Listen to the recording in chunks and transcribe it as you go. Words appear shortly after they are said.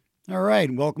All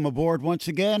right, welcome aboard once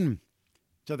again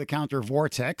to the Counter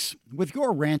Vortex with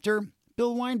your ranter,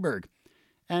 Bill Weinberg.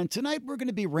 And tonight we're going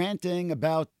to be ranting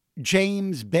about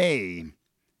James Bay.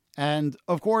 And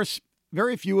of course,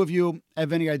 very few of you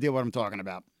have any idea what I'm talking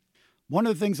about. One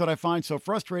of the things that I find so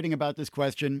frustrating about this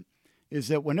question is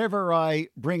that whenever I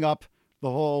bring up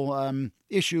the whole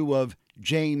issue of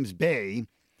James Bay,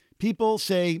 people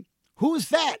say, "Who's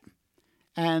that?"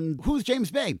 And who's James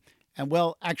Bay? And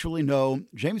well, actually, no,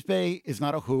 James Bay is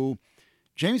not a who.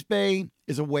 James Bay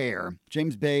is a where.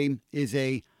 James Bay is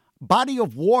a body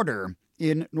of water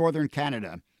in northern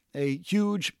Canada, a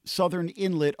huge southern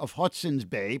inlet of Hudson's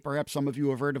Bay. Perhaps some of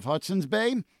you have heard of Hudson's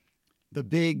Bay, the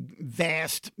big,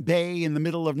 vast bay in the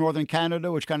middle of northern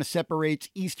Canada, which kind of separates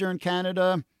eastern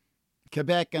Canada,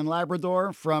 Quebec and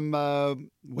Labrador from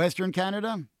western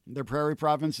Canada, the prairie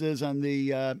provinces and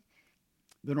the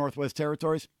Northwest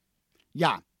Territories.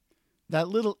 Yeah. That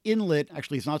little inlet,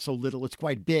 actually, it's not so little, it's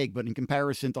quite big, but in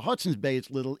comparison to Hudson's Bay, it's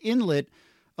little inlet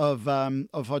of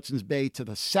Hudson's Bay to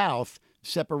the south,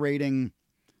 separating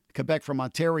Quebec from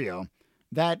Ontario.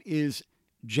 That is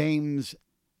James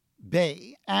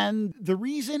Bay. And the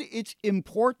reason it's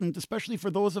important, especially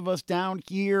for those of us down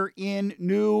here in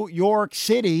New York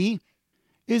City,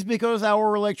 is because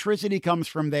our electricity comes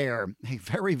from there. A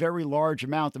very, very large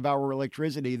amount of our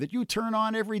electricity that you turn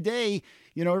on every day,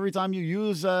 every time you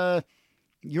use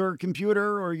your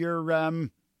computer or your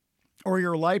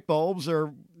light bulbs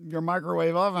or your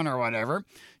microwave oven or whatever,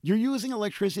 you're using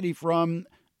electricity from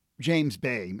James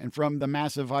Bay and from the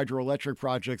massive hydroelectric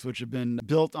projects which have been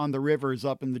built on the rivers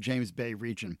up in the James Bay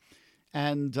region.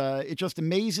 And it just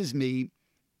amazes me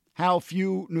how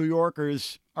few New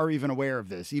Yorkers are even aware of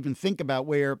this, even think about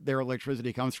where their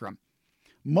electricity comes from,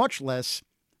 much less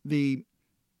the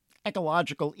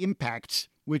ecological impacts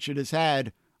which it has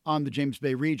had on the James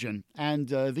Bay region, and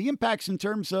the impacts in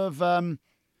terms of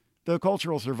the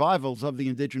cultural survivals of the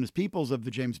indigenous peoples of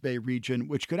the James Bay region,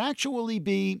 which could actually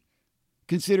be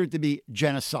considered to be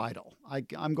genocidal.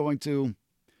 I'm going to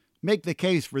make the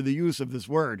case for the use of this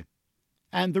word.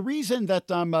 And the reason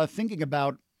that I'm thinking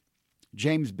about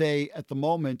James Bay at the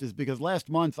moment is because last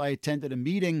month I attended a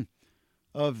meeting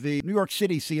of the New York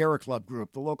City Sierra Club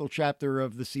group, the local chapter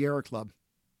of the Sierra Club,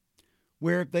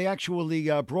 where they actually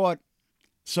brought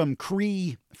some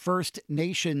Cree First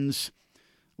Nations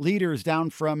leaders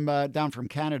down from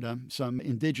Canada, some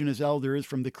Indigenous elders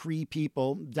from the Cree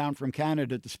people down from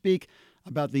Canada to speak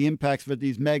about the impacts that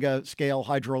these mega-scale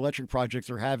hydroelectric projects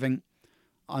are having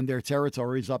on their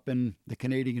territories up in the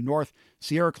Canadian North.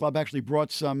 Sierra Club actually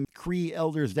brought some Cree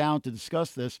elders down to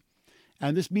discuss this,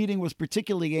 and this meeting was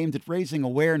particularly aimed at raising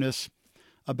awareness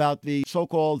about the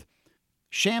so-called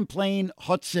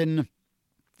Champlain-Hudson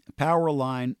power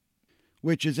line,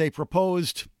 which is a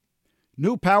proposed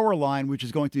new power line which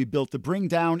is going to be built to bring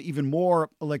down even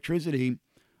more electricity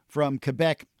from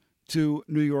Quebec to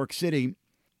New York City,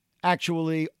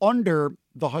 actually under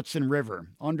the Hudson River,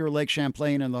 under Lake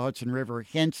Champlain and the Hudson River,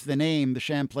 hence the name. The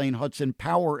Champlain-Hudson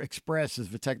Power Express is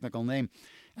the technical name.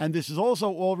 And this is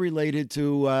also all related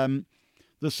to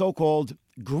the so-called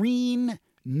Green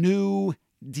New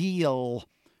Deal,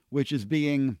 which is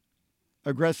being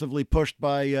aggressively pushed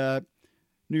by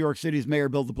New York City's Mayor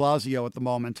Bill de Blasio at the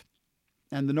moment.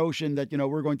 And the notion that,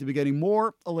 we're going to be getting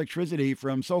more electricity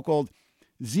from so-called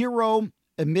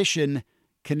zero-emission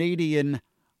Canadian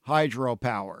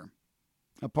hydropower,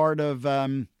 a part of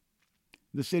the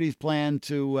city's plan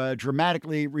to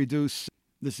dramatically reduce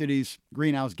the city's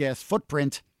greenhouse gas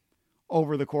footprint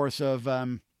over the course of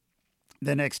the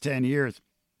next 10 years.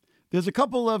 There's a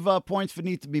couple of points that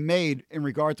need to be made in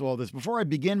regard to all this before I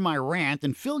begin my rant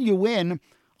and fill you in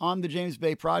on the James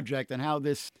Bay project and how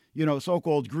this,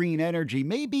 so-called green energy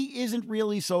maybe isn't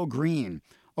really so green.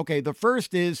 Okay, the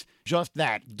first is just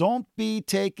that. Don't be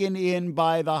taken in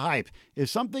by the hype. If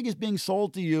something is being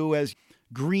sold to you as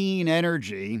green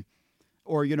energy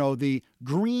or, the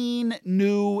Green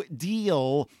New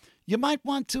Deal, you might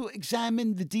want to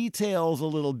examine the details a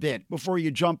little bit before you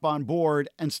jump on board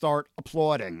and start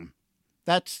applauding.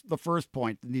 That's the first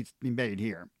point that needs to be made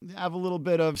here. Have a little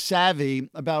bit of savvy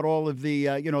about all of the,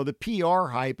 the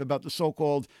PR hype about the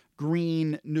so-called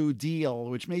Green New Deal,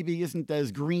 which maybe isn't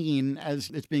as green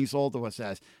as it's being sold to us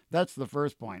as. That's the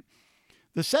first point.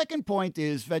 The second point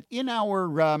is that in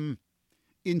our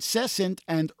incessant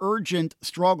and urgent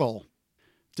struggle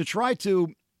to try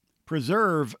to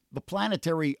preserve the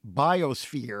planetary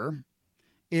biosphere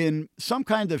in some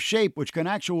kind of shape which can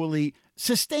actually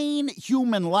sustain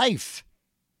human life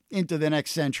into the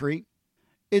next century,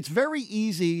 it's very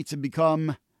easy to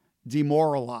become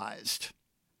demoralized.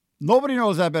 Nobody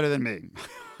knows that better than me.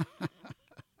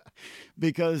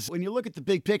 because when you look at the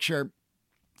big picture,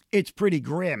 it's pretty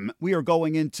grim. We are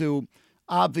going into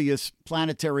obvious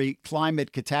planetary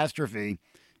climate catastrophe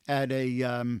at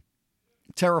a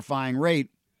terrifying rate.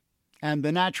 And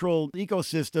the natural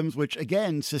ecosystems, which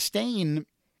again sustain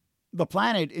the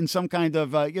planet in some kind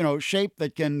of shape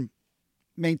that can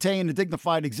maintain a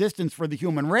dignified existence for the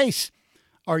human race,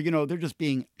 are they're just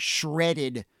being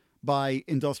shredded by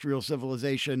industrial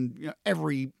civilization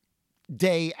every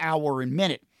day, hour, and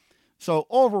minute. So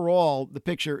overall, the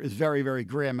picture is very, very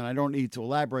grim, and I don't need to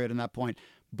elaborate on that point.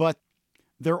 But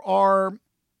there are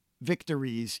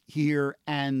victories here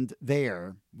and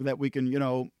there that we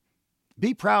can,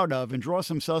 be proud of and draw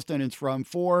some sustenance from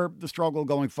for the struggle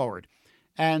going forward.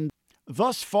 And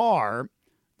thus far,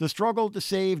 the struggle to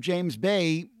save James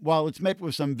Bay, while it's met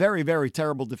with some very, very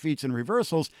terrible defeats and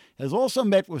reversals, has also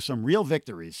met with some real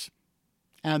victories.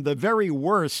 And the very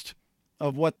worst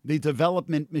of what the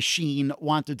development machine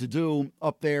wanted to do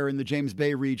up there in the James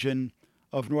Bay region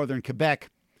of northern Quebec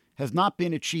has not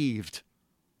been achieved,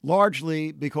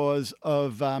 largely because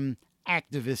of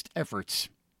activist efforts.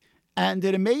 And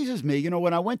it amazes me,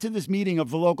 when I went to this meeting of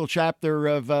the local chapter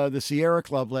of the Sierra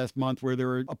Club last month, where they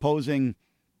were opposing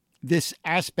this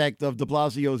aspect of de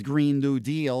Blasio's Green New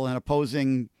Deal and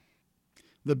opposing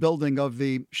the building of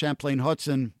the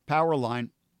Champlain-Hudson power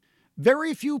line,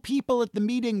 very few people at the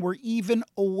meeting were even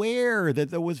aware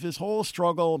that there was this whole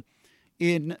struggle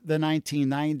in the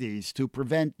 1990s to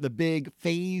prevent the big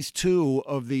phase 2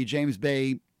 of the James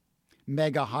Bay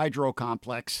mega hydro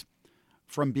complex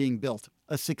from being built.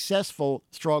 A successful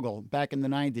struggle back in the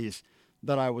 90s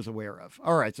that I was aware of.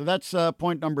 All right, so that's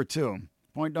point number 2.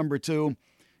 Point number 2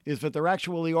 is that there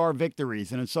actually are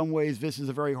victories, and in some ways this is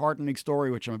a very heartening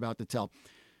story, which I'm about to tell.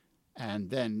 And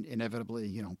then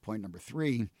inevitably, point number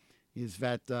 3 is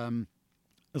that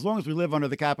as long as we live under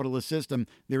the capitalist system,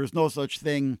 there is no such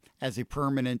thing as a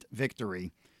permanent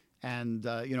victory. And,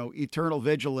 eternal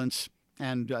vigilance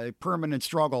and a permanent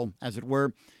struggle, as it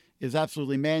were, is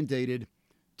absolutely mandated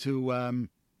to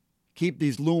keep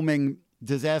these looming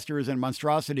disasters and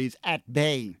monstrosities at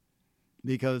bay,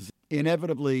 because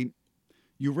inevitably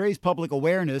you raise public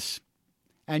awareness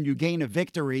and you gain a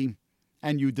victory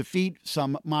and you defeat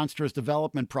some monstrous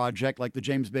development project like the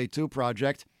James Bay 2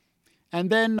 project. And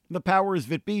then the powers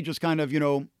that be just kind of,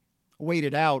 wait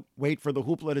it out, wait for the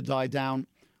hoopla to die down,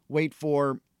 wait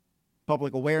for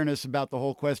public awareness about the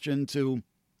whole question to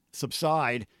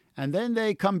subside. And then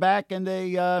they come back and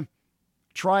they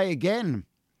try again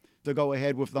to go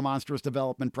ahead with the monstrous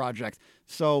development project.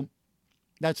 So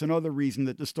that's another reason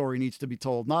that the story needs to be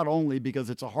told, not only because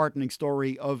it's a heartening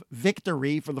story of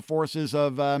victory for the forces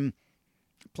of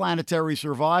planetary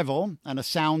survival and a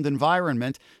sound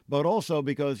environment, but also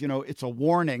because, it's a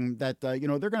warning that, they're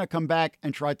going to come back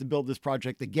and try to build this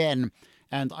project again.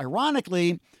 And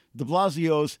ironically, de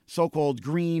Blasio's so-called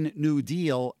Green New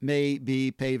Deal may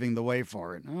be paving the way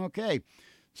for it. Okay.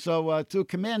 So to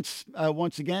commence,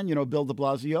 once again, Bill de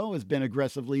Blasio has been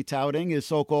aggressively touting his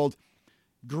so-called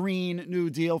Green New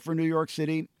Deal for New York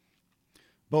City,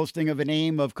 boasting of an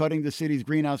aim of cutting the city's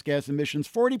greenhouse gas emissions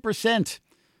 40%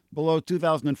 below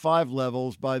 2005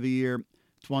 levels by the year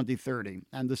 2030.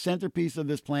 And the centerpiece of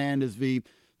this plan is the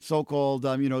so-called,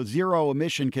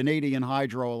 zero-emission Canadian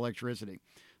hydroelectricity.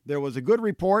 There was a good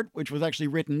report, which was actually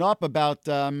written up about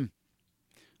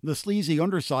the sleazy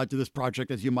underside to this project,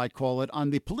 as you might call it,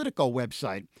 on the Politico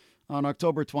website on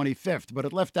October 25th, but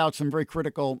it left out some very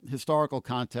critical historical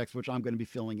context, which I'm going to be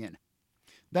filling in.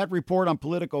 That report on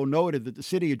Politico noted that the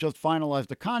city had just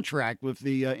finalized a contract with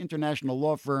the international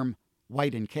law firm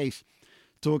White & Case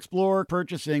to explore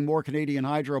purchasing more Canadian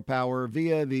hydropower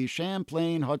via the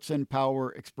Champlain-Hudson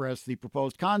Power Express, the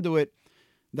proposed conduit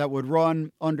that would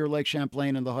run under Lake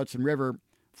Champlain and the Hudson River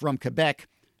from Quebec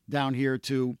down here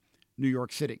to New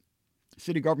York City. The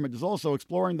city government is also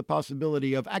exploring the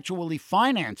possibility of actually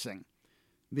financing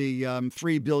the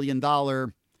 $3 billion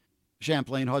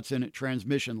Champlain-Hudson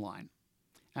transmission line.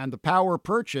 And the power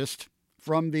purchased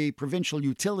from the provincial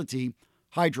utility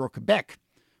Hydro-Quebec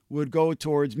would go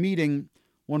towards meeting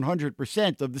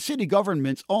 100% of the city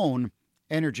government's own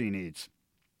energy needs.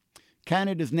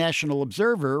 Canada's National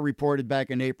Observer reported back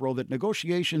in April that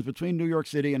negotiations between New York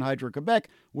City and Hydro-Quebec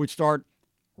would start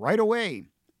right away,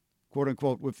 quote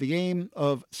unquote, with the aim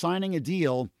of signing a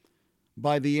deal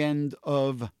by the end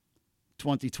of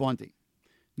 2020.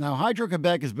 Now,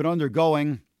 Hydro-Quebec has been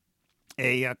undergoing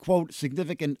a, quote,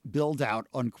 significant build-out,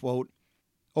 unquote,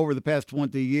 over the past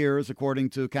 20 years, according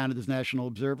to Canada's National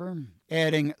Observer,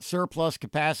 adding surplus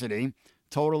capacity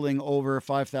totaling over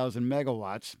 5,000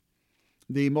 megawatts.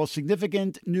 The most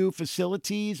significant new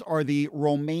facilities are the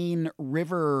Romaine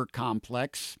River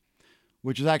Complex,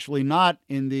 which is actually not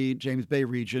in the James Bay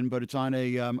region, but it's on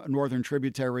a northern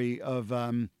tributary of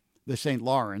the St.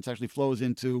 Lawrence. Actually flows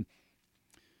into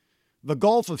the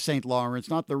Gulf of St. Lawrence,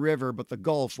 not the river, but the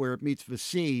Gulf where it meets the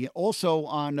sea, also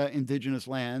on indigenous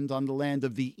land, on the land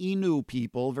of the Innu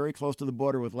people, very close to the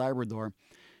border with Labrador.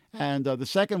 And the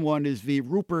second one is the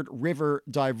Rupert River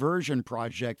Diversion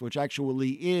Project, which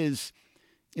actually is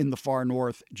in the far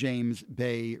north James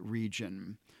Bay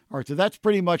region. All right, so that's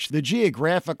pretty much the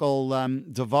geographical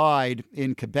divide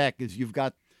in Quebec, is you've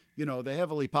got, the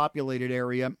heavily populated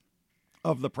area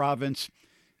of the province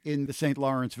in the St.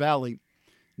 Lawrence Valley.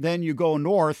 Then you go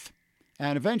north,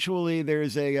 and eventually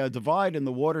there's a divide in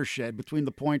the watershed between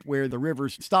the point where the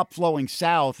rivers stop flowing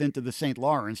south into the St.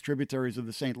 Lawrence, tributaries of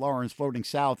the St. Lawrence floating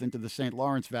south into the St.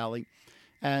 Lawrence Valley,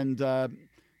 and the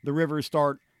rivers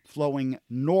start flowing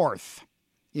north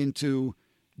into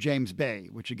James Bay,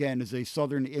 which again is a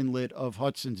southern inlet of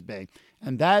Hudson's Bay.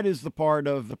 And that is the part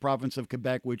of the province of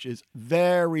Quebec which is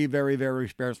very, very, very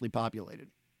sparsely populated.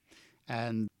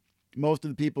 And most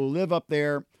of the people who live up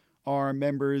there are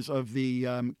members of the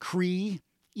Cree,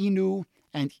 Innu,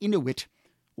 and Inuit,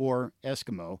 or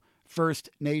Eskimo, First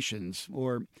Nations,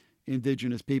 or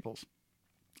indigenous peoples.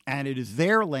 And it is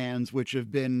their lands which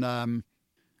have been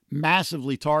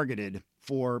massively targeted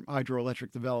for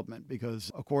hydroelectric development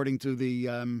because, according to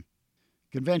the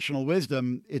conventional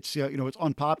wisdom, it's it's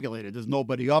unpopulated. There's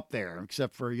nobody up there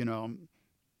except for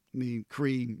the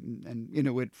Cree and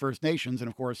Inuit First Nations, and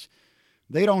of course,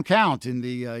 they don't count in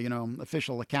the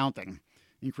official accounting.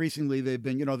 Increasingly,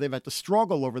 they've had to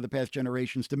struggle over the past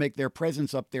generations to make their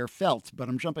presence up there felt. But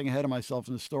I'm jumping ahead of myself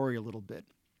in the story a little bit.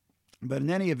 But in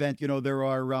any event, there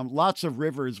are lots of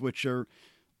rivers which are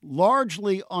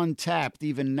largely untapped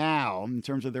even now in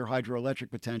terms of their hydroelectric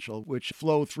potential, which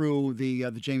flow through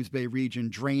the James Bay region,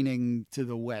 draining to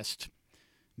the west,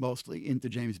 mostly into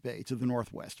James Bay, to the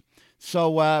northwest.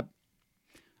 So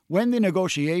when the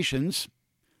negotiations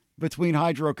between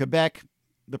Hydro-Quebec,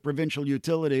 the provincial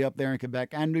utility up there in Quebec,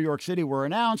 and New York City were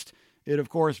announced, it, of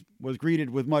course, was greeted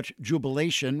with much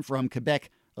jubilation from Quebec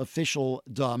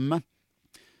officialdom.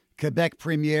 Quebec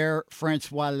Premier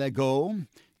François Legault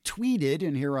tweeted,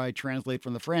 and here I translate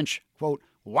from the French, quote,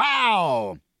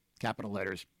 "Wow!" Capital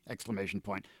letters, exclamation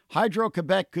point.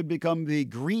 Hydro-Quebec could become the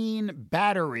green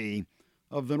battery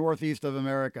of the Northeast of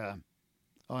America,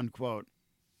 unquote.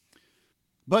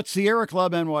 But Sierra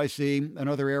Club NYC and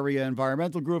other area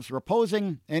environmental groups are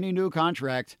opposing any new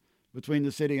contract between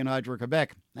the city and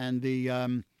Hydro-Quebec. And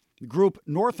the group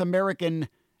North American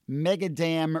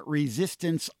Megadam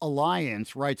Resistance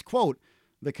Alliance writes, quote,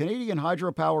 "The Canadian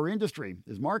hydropower industry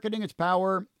is marketing its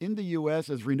power in the U.S.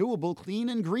 as renewable, clean,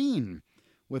 and green,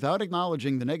 without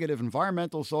acknowledging the negative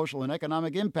environmental, social, and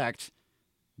economic impacts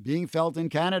being felt in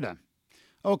Canada."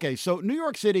 Okay, so New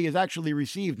York City has actually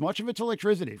received much of its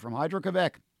electricity from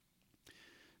Hydro-Quebec.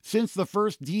 Since the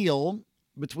first deal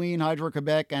between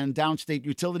Hydro-Quebec and downstate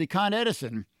utility Con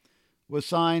Edison was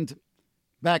signed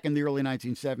back in the early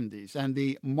 1970s, and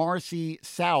the Marcy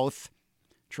South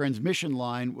transmission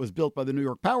line was built by the New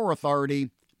York Power Authority,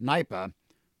 NYPA,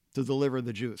 to deliver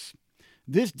the juice.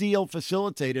 This deal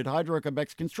facilitated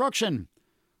Hydro-Quebec's construction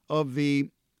of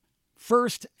the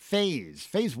first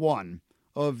phase one,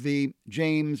 of the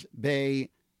James Bay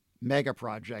mega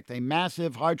project, a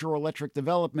massive hydroelectric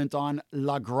development on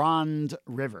La Grande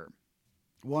River,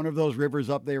 one of those rivers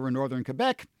up there in northern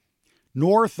Quebec,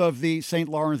 north of the St.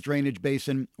 Lawrence drainage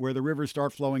basin, where the rivers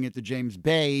start flowing into James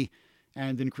Bay,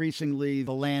 and increasingly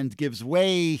the land gives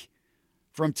way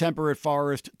from temperate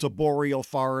forest to boreal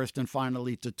forest and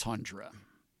finally to tundra,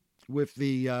 with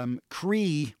the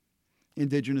Cree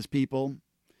indigenous people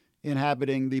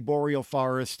inhabiting the boreal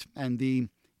forest and the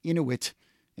Inuit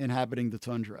inhabiting the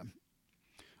tundra.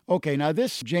 Okay, now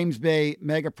this James Bay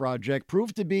mega project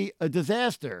proved to be a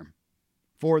disaster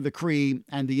for the Cree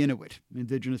and the Inuit,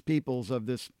 indigenous peoples of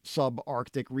this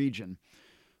subarctic region,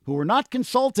 who were not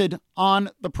consulted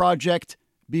on the project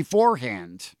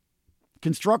beforehand.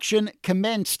 Construction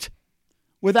commenced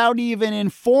without even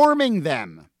informing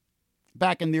them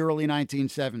back in the early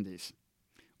 1970s.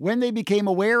 When they became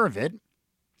aware of it,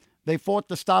 they fought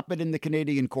to stop it in the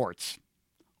Canadian courts,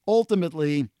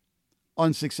 ultimately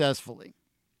unsuccessfully.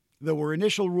 There were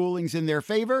initial rulings in their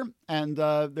favor, and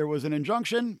there was an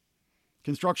injunction.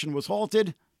 Construction was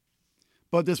halted,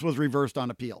 but this was reversed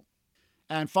on appeal.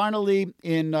 And finally,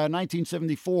 in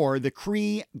 1974, the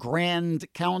Cree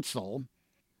Grand Council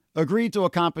agreed to a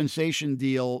compensation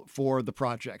deal for the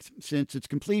project, since its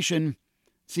completion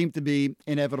seemed to be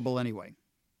inevitable anyway.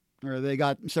 They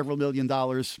got several $1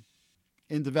 million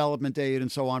in development aid and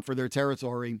so on for their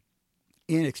territory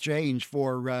in exchange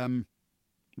for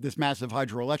this massive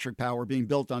hydroelectric power being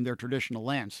built on their traditional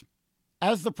lands.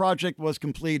 As the project was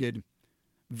completed,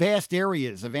 vast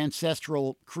areas of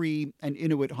ancestral Cree and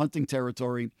Inuit hunting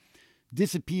territory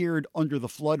disappeared under the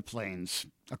floodplains,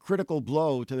 a critical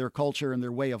blow to their culture and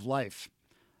their way of life.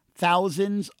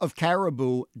 Thousands of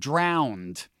caribou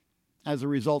drowned as a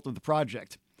result of the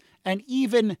project, and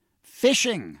even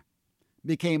fishing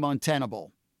became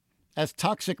untenable as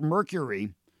toxic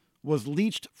mercury was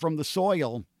leached from the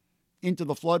soil into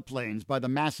the floodplains by the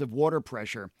massive water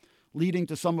pressure, leading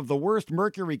to some of the worst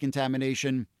mercury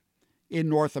contamination in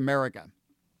North America.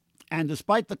 And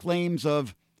despite the claims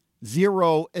of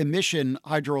zero emission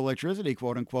hydroelectricity,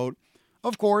 quote unquote,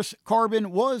 of course,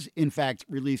 carbon was in fact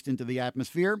released into the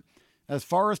atmosphere as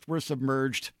forests were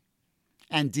submerged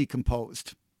and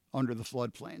decomposed under the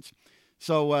floodplains.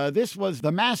 So this was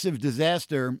the massive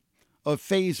disaster of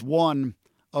phase one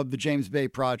of the James Bay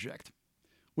project,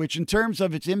 which in terms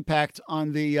of its impact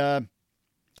on the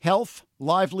health,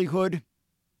 livelihood,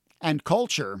 and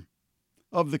culture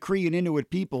of the Cree and Inuit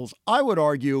peoples, I would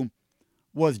argue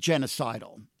was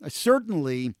genocidal.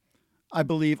 Certainly, I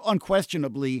believe,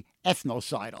 unquestionably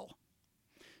ethnocidal.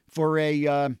 For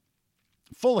a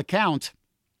full account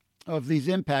of these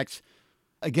impacts,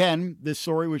 again, this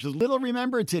story, which is little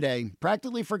remembered today,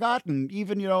 practically forgotten,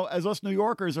 even, as us New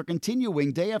Yorkers are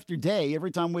continuing day after day,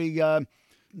 every time we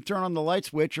turn on the light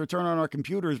switch or turn on our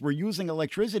computers, we're using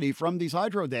electricity from these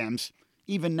hydro dams,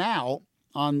 even now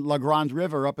on La Grande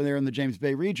River up in there in the James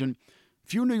Bay region.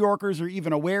 Few New Yorkers are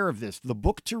even aware of this. The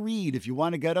book to read if you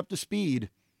want to get up to speed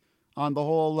on the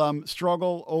whole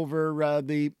struggle over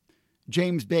the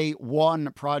James Bay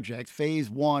 1 project, phase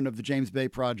 1 of the James Bay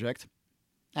project,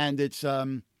 and its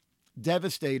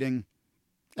devastating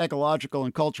ecological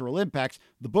and cultural impacts.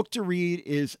 The book to read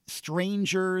is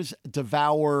Strangers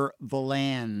Devour the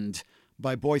Land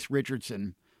by Boyce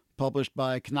Richardson, published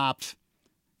by Knopf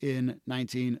in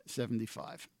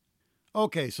 1975.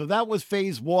 Okay, so that was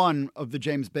phase one of the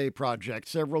James Bay project,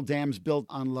 several dams built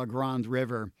on La Grande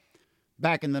River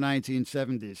back in the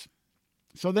 1970s.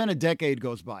 So then a decade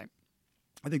goes by.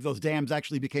 I think those dams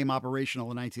actually became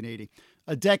operational in 1980.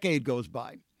 A decade goes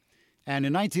by. And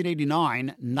in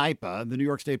 1989, NYPA, the New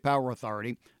York State Power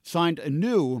Authority, signed a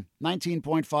new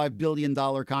 $19.5 billion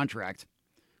contract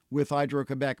with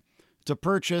Hydro-Quebec to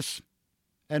purchase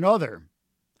another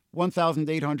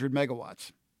 1,800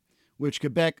 megawatts, which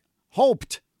Quebec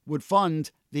hoped would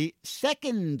fund the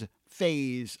second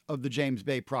phase of the James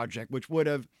Bay project, which would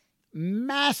have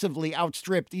massively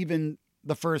outstripped even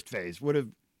the first phase, would have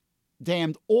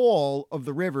dammed all of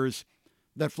the rivers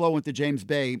that flow into James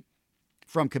Bay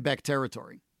from Quebec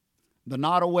territory. The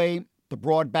Nottoway, the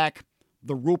Broadback,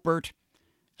 the Rupert,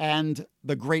 and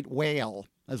the Great Whale,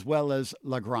 as well as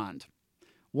La Grande.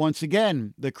 Once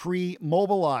again, the Cree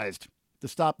mobilized to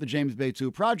stop the James Bay 2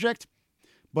 project,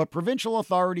 but provincial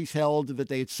authorities held that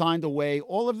they had signed away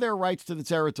all of their rights to the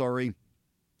territory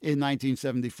in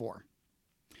 1974.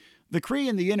 The Cree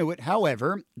and the Inuit,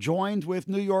 however, joined with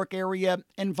New York area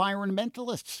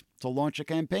environmentalists to launch a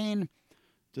campaign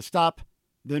to stop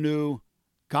the new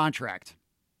contract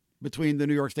between the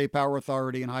New York State Power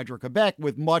Authority and Hydro-Quebec,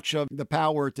 with much of the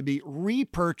power to be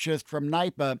repurchased from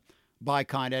NYPA by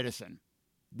Con Edison,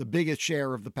 the biggest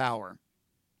share of the power,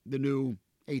 the new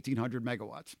 1,800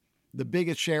 megawatts. The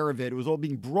biggest share of it was all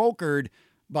being brokered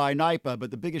by NYPA,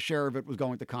 but the biggest share of it was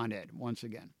going to Con Ed once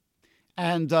again.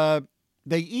 And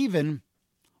they even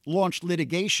launched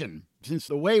litigation, since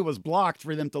the way was blocked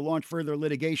for them to launch further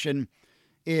litigation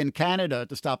in Canada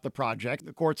to stop the project.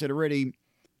 The courts had already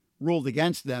ruled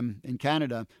against them in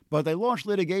Canada, but they launched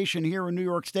litigation here in New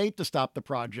York State to stop the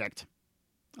project,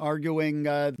 arguing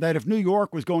that if New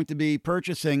York was going to be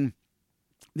purchasing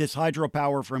this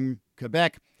hydropower from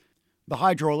Quebec, the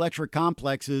hydroelectric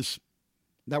complexes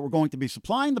that were going to be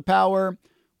supplying the power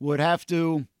would have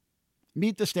to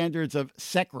meet the standards of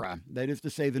SECRA, that is to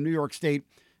say, the New York State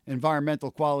Environmental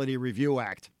Quality Review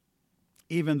Act,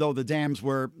 even though the dams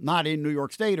were not in New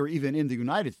York State or even in the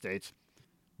United States,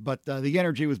 but the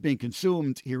energy was being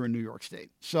consumed here in New York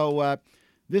State. So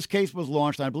this case was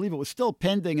launched, and I believe it was still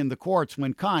pending in the courts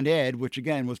when Con Ed, which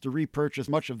again was to repurchase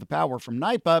much of the power from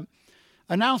NYPA,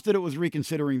 announced that it was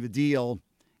reconsidering the deal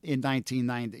in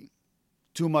 1990.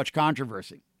 Too much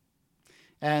controversy.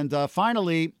 And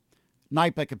finally,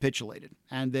 NYPA capitulated,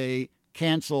 and they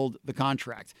canceled the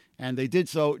contract. And they did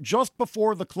so just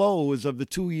before the close of the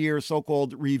 2-year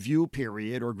so-called review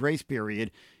period or grace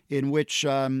period in which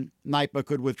NYPA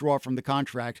could withdraw from the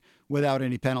contract without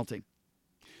any penalty.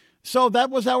 So that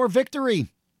was our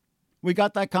victory. We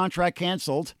got that contract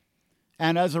canceled.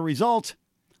 And as a result,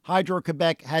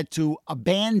 Hydro-Quebec had to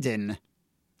abandon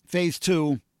phase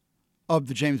 2 of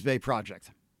the James Bay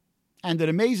project. And it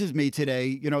amazes me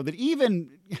today, that even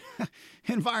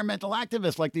environmental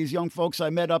activists like these young folks I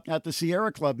met up at the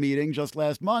Sierra Club meeting just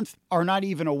last month are not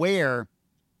even aware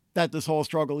that this whole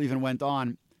struggle even went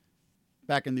on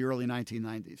back in the early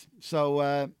 1990s. So,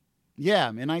 in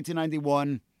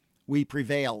 1991, we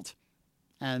prevailed.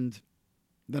 And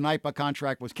the NYPA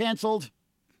contract was canceled,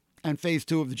 and phase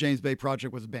 2 of the James Bay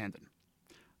project was abandoned.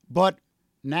 But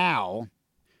now,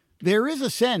 there is a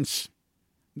sense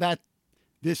that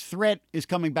this threat is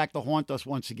coming back to haunt us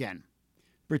once again,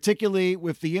 particularly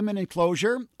with the imminent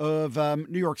closure of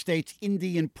New York State's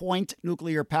Indian Point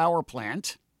nuclear power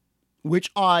plant,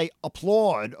 which I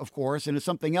applaud, of course, and is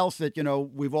something else that,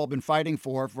 we've all been fighting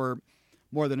for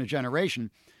more than a generation.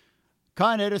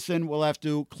 Con Edison will have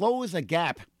to close a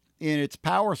gap in its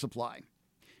power supply.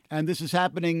 And this is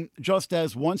happening just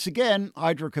as, once again,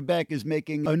 Hydro-Quebec is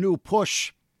making a new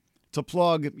push to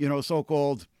plug,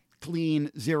 so-called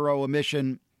clean,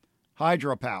 zero-emission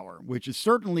hydropower, which is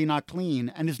certainly not clean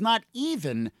and is not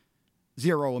even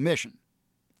zero-emission,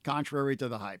 contrary to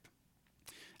the hype.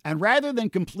 And rather than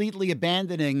completely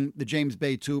abandoning the James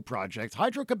Bay 2 project,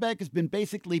 Hydro-Quebec has been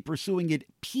basically pursuing it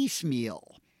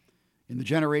piecemeal in the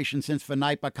generation since the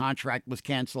NYPA contract was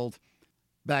canceled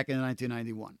back in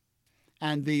 1991.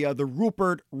 And the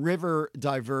Rupert River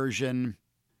diversion,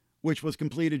 which was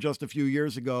completed just a few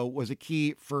years ago, was a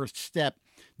key first step.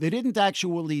 They didn't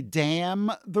actually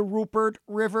dam the Rupert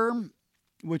River,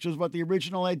 which is what the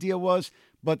original idea was,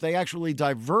 but they actually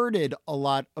diverted a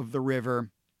lot of the river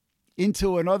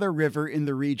into another river in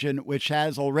the region, which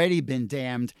has already been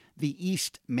dammed, the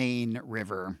East Main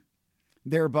River,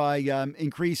 thereby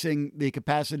increasing the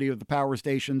capacity of the power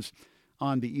stations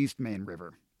on the East Main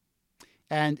River.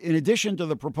 And in addition to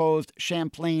the proposed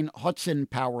Champlain-Hudson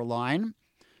power line,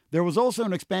 there was also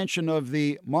an expansion of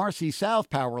the Marcy South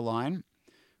power line,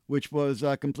 which was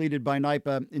completed by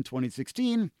NYPA in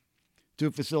 2016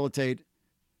 to facilitate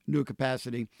new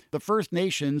capacity. The First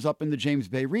Nations up in the James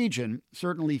Bay region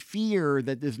certainly fear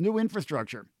that this new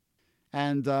infrastructure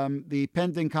and the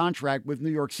pending contract with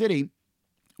New York City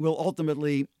will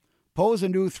ultimately pose a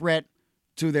new threat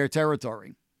to their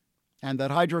territory. And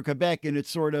that Hydro-Quebec, in its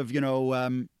sort of,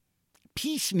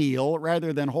 piecemeal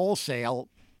rather than wholesale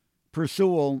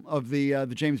pursual of the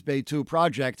James Bay 2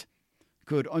 project,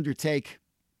 could undertake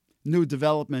new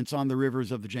developments on the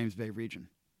rivers of the James Bay region.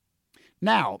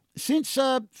 Now, since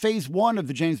phase 1 of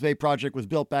the James Bay project was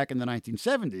built back in the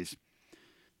 1970s,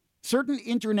 certain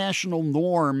international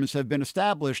norms have been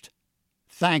established,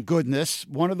 thank goodness.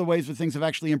 One of the ways that things have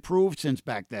actually improved since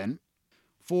back then,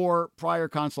 for prior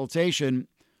consultation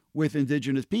with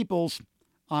indigenous peoples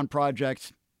on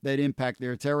projects that impact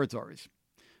their territories.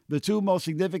 The two most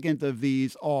significant of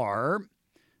these are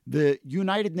the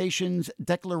United Nations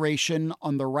Declaration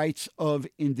on the Rights of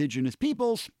Indigenous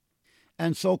Peoples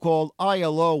and so-called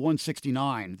ILO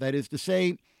 169, that is to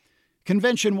say,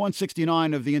 Convention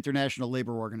 169 of the International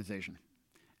Labor Organization.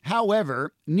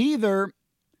 However, neither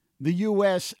the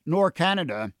U.S. nor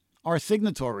Canada are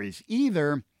signatories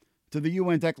either to the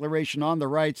UN Declaration on the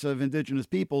Rights of Indigenous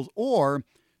Peoples or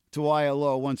to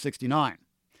ILO 169.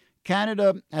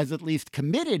 Canada has at least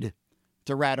committed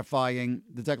to ratifying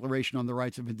the Declaration on the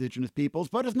Rights of Indigenous Peoples,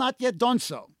 but has not yet done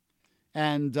so.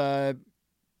 And the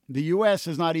U.S.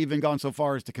 has not even gone so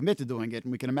far as to commit to doing it,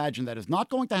 and we can imagine that is not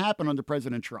going to happen under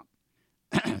President Trump,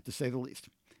 to say the least.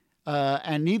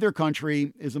 And neither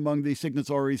country is among the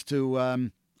signatories to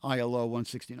ILO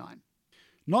 169.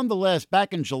 Nonetheless,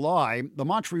 back in July, the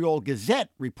Montreal Gazette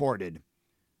reported,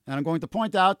 and I'm going to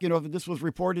point out, that this was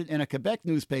reported in a Quebec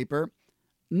newspaper,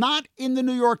 not in the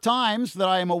New York Times that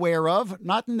I am aware of,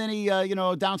 not in any,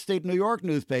 downstate New York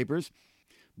newspapers,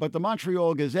 but the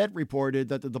Montreal Gazette reported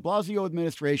that the de Blasio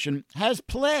administration has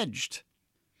pledged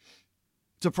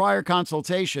to prior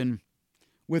consultation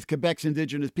with Quebec's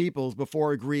indigenous peoples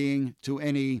before agreeing to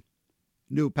any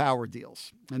new power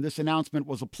deals. And this announcement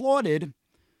was applauded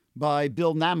by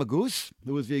Bill Namagoose,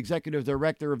 who was the executive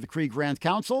director of the Cree Grand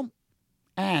Council,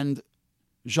 and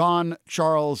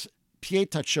Jean-Charles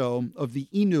Pietacho of the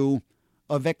Innu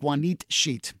of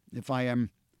Equanit, if I am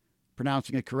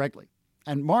pronouncing it correctly.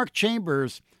 And Mark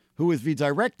Chambers, who is the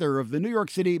director of the New York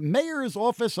City Mayor's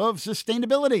Office of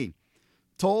Sustainability,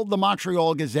 told the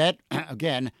Montreal Gazette,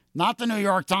 again, not the New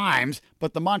York Times,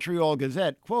 but the Montreal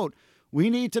Gazette, quote, "We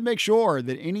need to make sure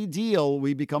that any deal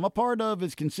we become a part of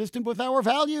is consistent with our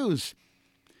values.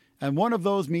 And one of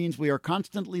those means we are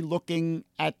constantly looking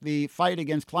at the fight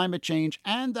against climate change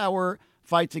and our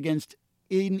fights against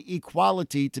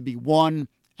inequality to be one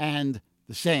and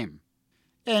the same."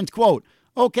 End quote.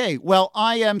 Okay, well,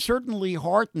 I am certainly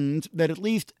heartened that at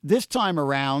least this time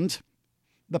around,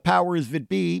 the powers that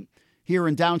be here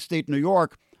in downstate New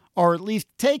York are at least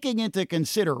taking into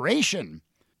consideration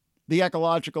the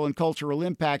ecological and cultural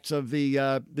impacts of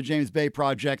the James Bay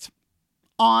project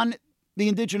on the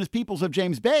indigenous peoples of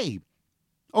James Bay.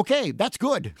 Okay, that's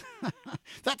good.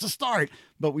 That's a start,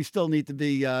 but we still need to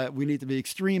be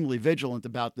extremely vigilant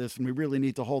about this, and we really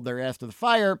need to hold their ass to the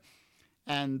fire.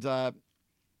 And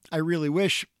I really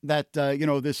wish that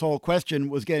this whole question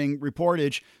was getting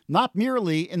reportage not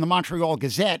merely in the Montreal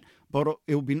Gazette, but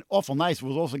it would be awful nice if it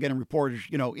was also getting reported,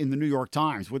 in the New York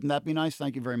Times. Wouldn't that be nice?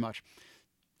 Thank you very much.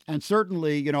 And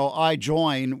certainly, I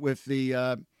join with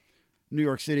the New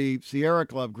York City Sierra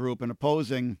Club group in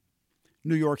opposing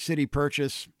New York City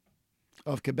purchase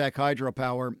of Quebec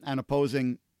hydropower and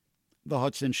opposing the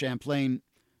Hudson Champlain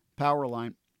power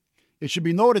line. It should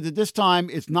be noted that this time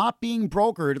it's not being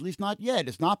brokered, at least not yet.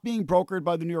 It's not being brokered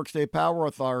by the New York State Power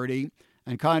Authority,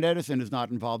 and Con Edison is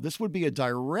not involved. This would be a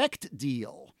direct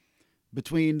deal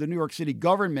between the New York City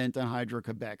government and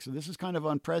Hydro-Quebec. So this is kind of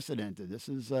unprecedented. This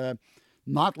is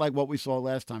not like what we saw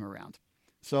last time around.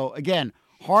 So again,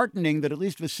 heartening that at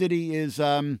least the city is,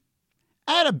 at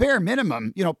a bare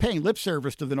minimum, paying lip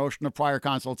service to the notion of prior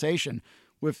consultation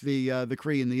with the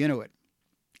Cree and the Inuit,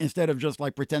 instead of just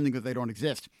like pretending that they don't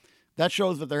exist. That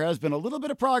shows that there has been a little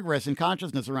bit of progress in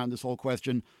consciousness around this whole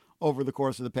question over the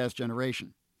course of the past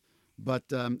generation. But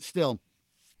still,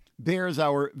 bears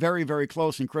our very, very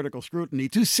close and critical scrutiny,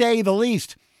 to say the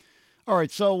least. All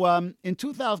right, so in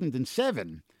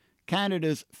 2007,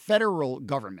 Canada's federal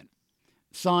government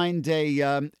signed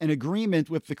an agreement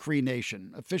with the Cree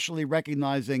Nation, officially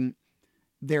recognizing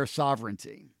their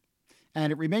sovereignty.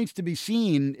 And it remains to be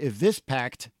seen if this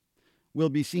pact will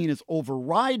be seen as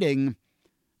overriding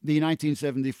the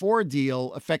 1974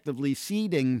 deal, effectively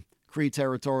ceding Cree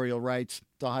territorial rights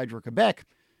to Hydro-Quebec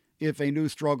if a new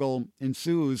struggle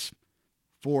ensues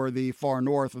for the far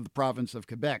north of the province of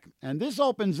Quebec. And this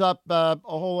opens up a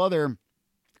whole other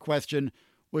question,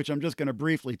 which I'm just going to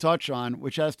briefly touch on,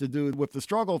 which has to do with the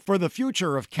struggle for the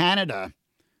future of Canada,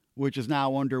 which is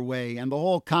now underway, and the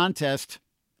whole contest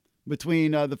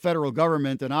between the federal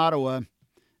government in Ottawa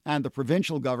and the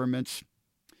provincial governments.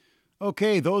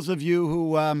 Okay, those of you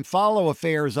who follow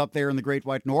affairs up there in the Great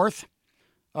White North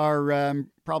are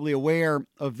probably aware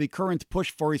of the current push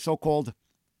for a so-called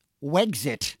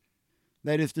Wexit,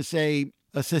 that is to say,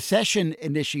 a secession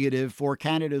initiative for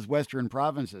Canada's western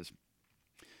provinces,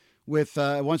 with,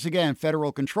 once again,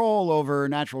 federal control over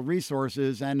natural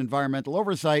resources and environmental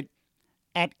oversight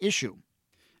at issue.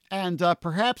 And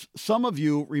perhaps some of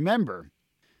you remember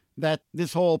that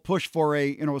this whole push for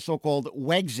a so-called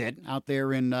Wexit out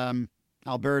there in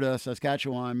Alberta,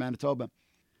 Saskatchewan, Manitoba,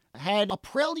 had a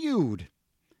prelude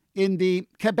in the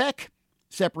Quebec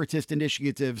separatist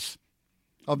initiatives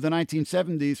of the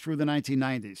 1970s through the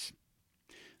 1990s.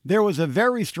 There was a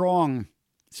very strong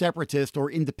separatist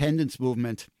or independence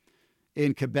movement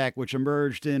in Quebec, which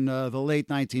emerged in the late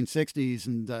 1960s,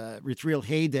 and its real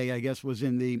heyday, I guess, was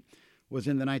in the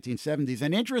 1970s.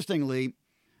 And interestingly,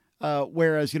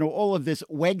 whereas all of this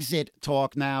Wexit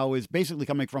talk now is basically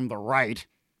coming from the right,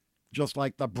 just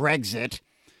like the Brexit,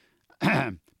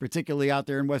 particularly out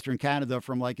there in Western Canada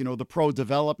from the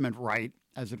pro-development right,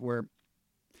 as it were.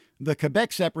 The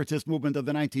Quebec separatist movement of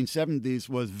the 1970s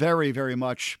was very, very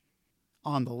much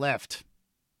on the left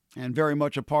and very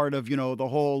much a part of, the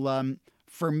whole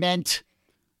ferment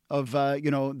of,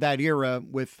 that era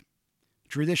with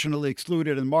traditionally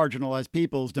excluded and marginalized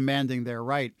peoples demanding their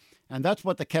right. And that's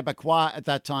what the Quebecois at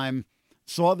that time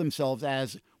saw themselves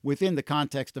as within the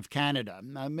context of Canada.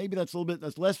 Maybe that's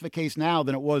less the case now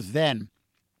than it was then.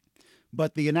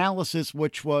 But the analysis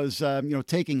which was,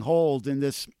 taking hold in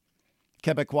this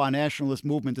Quebecois nationalist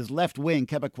movement, this left-wing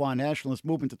Quebecois nationalist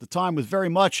movement at the time, was very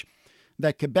much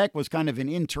that Quebec was kind of an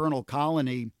internal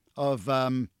colony of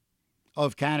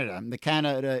Canada. And the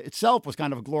Canada itself was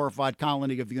kind of a glorified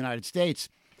colony of the United States,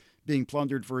 being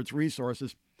plundered for its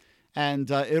resources. And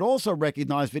it also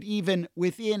recognized that even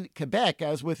within Quebec,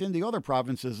 as within the other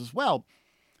provinces as well,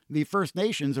 the First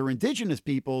Nations or indigenous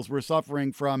peoples were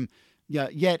suffering from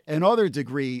yet another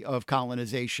degree of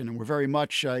colonization, and were very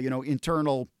much,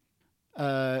 been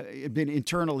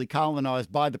internally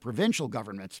colonized by the provincial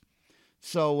governments.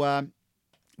 So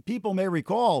people may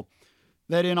recall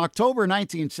that in October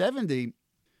 1970,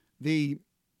 the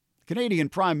Canadian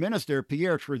Prime Minister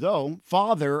Pierre Trudeau,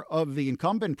 father of the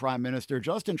incumbent Prime Minister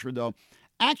Justin Trudeau,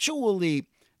 actually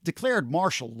declared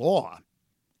martial law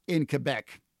in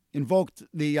Quebec, invoked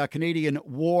the Canadian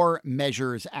War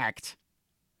Measures Act,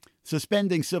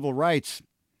 suspending civil rights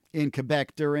in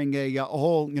Quebec during a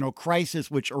whole, crisis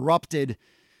which erupted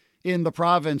in the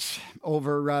province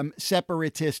over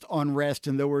separatist unrest.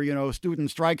 And there were, student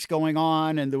strikes going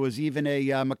on. And there was even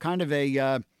a kind of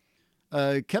a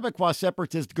Quebecois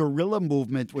separatist guerrilla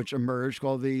movement which emerged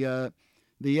called the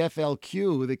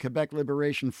FLQ, the Quebec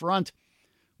Liberation Front,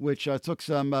 which took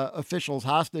some officials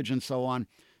hostage and so on.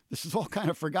 This is all kind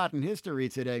of forgotten history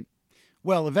today.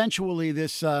 Well, eventually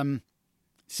this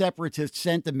separatist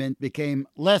sentiment became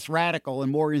less radical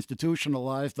and more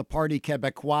institutionalized. The Parti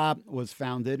Québécois was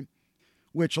founded,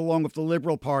 which, along with the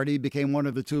Liberal Party, became one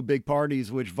of the two big parties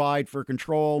which vied for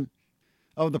control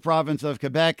of the province of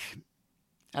Quebec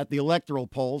at the electoral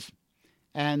polls.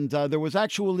 And there was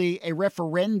actually a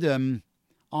referendum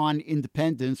on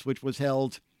independence, which was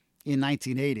held in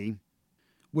 1980,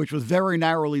 which was very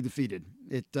narrowly defeated.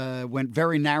 It went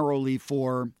very narrowly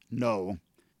for no.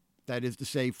 That is to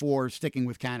say, for sticking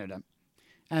with Canada.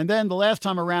 And then the last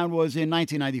time around was in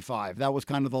 1995. That was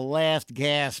kind of the last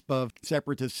gasp of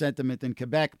separatist sentiment in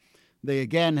Quebec. They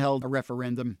again held a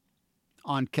referendum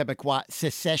on Quebecois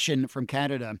secession from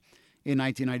Canada in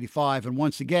 1995. And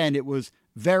once again, it was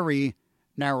very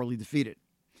narrowly defeated.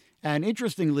 And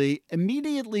interestingly,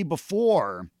 immediately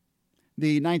before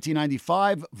the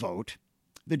 1995 vote,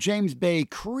 the James Bay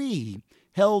Cree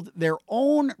held their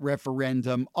own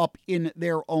referendum up in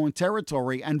their own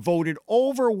territory and voted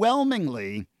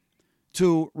overwhelmingly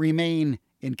to remain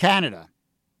in Canada.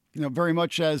 Very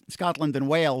much as Scotland and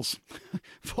Wales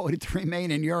voted to remain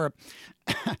in Europe.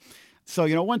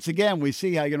 So, once again, we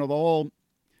see how, the whole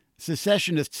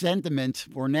secessionist sentiment,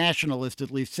 or nationalist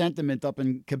at least sentiment up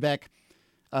in Quebec,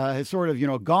 has sort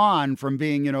of, gone from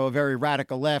being, a very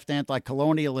radical left,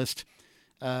 anti-colonialist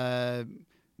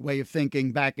way of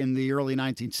thinking back in the early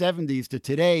 1970s to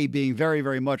today being very,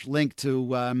 very much linked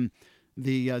to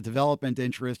the development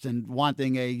interest and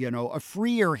wanting a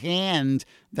freer hand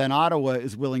than Ottawa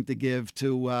is willing to give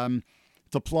to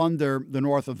plunder the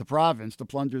north of the province, to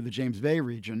plunder the James Bay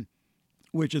region,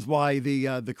 which is why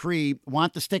the Cree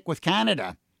want to stick with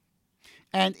Canada.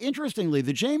 And interestingly,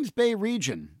 the James Bay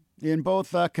region in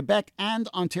both Quebec and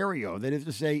Ontario, that is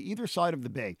to say, either side of the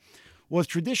bay, was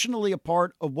traditionally a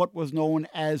part of what was known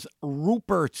as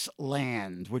Rupert's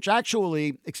Land, which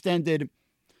actually extended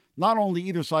not only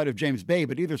either side of James Bay,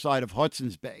 but either side of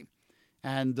Hudson's Bay,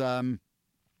 and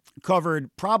covered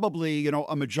probably,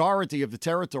 a majority of the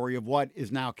territory of what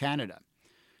is now Canada.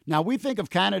 Now, we think of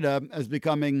Canada as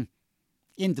becoming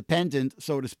independent,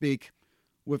 so to speak,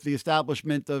 with the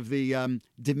establishment of the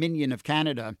Dominion of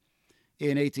Canada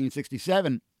in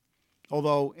 1867,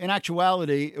 although in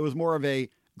actuality, it was more of a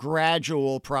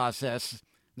gradual process.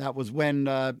 That was when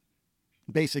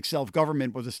basic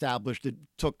self-government was established. It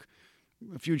took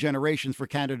a few generations for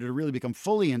Canada to really become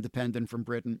fully independent from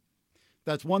Britain.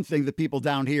 That's one thing that people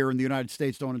down here in the United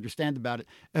States don't understand about it.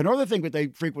 Another thing that they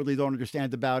frequently don't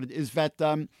understand about it is that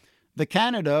the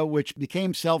Canada, which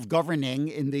became self-governing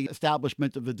in the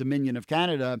establishment of the Dominion of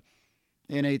Canada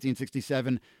in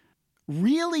 1867,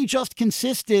 really just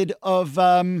consisted of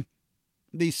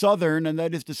the southern, and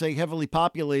that is to say heavily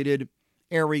populated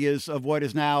areas of what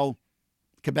is now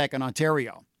Quebec and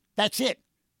Ontario. That's it.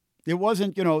 It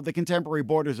wasn't, the contemporary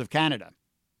borders of Canada.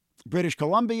 British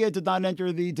Columbia did not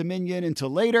enter the Dominion until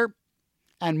later,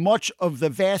 and much of the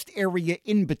vast area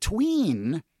in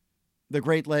between the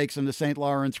Great Lakes and the St.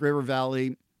 Lawrence River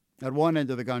Valley at one end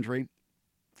of the country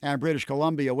and British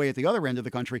Columbia way at the other end of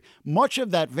the country, much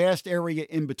of that vast area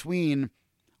in between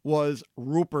was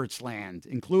Rupert's Land,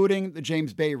 including the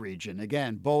James Bay region.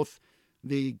 Again, both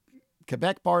the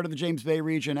Quebec part of the James Bay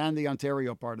region and the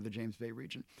Ontario part of the James Bay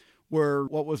region were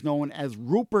what was known as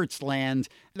Rupert's Land.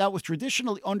 That was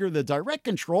traditionally under the direct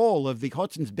control of the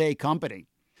Hudson's Bay Company,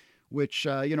 which,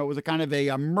 was a kind of a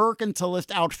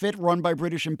mercantilist outfit run by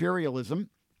British imperialism,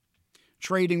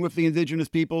 trading with the indigenous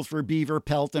peoples for beaver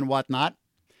pelt and whatnot.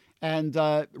 And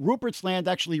Rupert's Land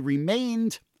actually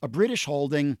remained a British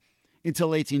holding until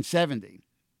 1870.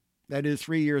 That is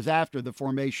 3 years after the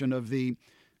formation of the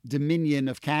Dominion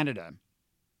of Canada.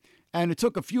 And it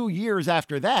took a few years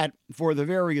after that for the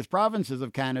various provinces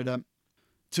of Canada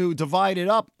to divide it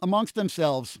up amongst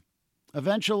themselves.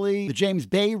 Eventually, the James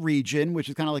Bay region, which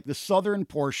is kind of like the southern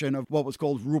portion of what was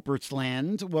called Rupert's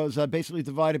Land, was basically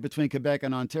divided between Quebec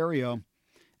and Ontario.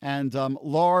 And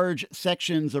large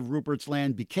sections of Rupert's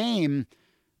Land became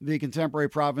the contemporary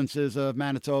provinces of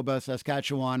Manitoba,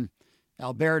 Saskatchewan,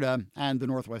 Alberta, and the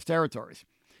Northwest Territories.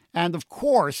 And of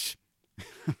course,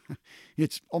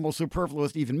 it's almost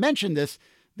superfluous to even mention this,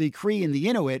 the Cree and the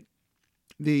Inuit,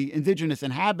 the indigenous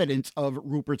inhabitants of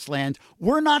Rupert's Land,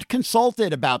 were not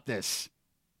consulted about this.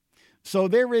 So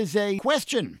there is a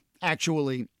question,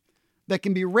 actually, that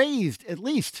can be raised, at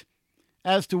least,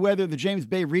 as to whether the James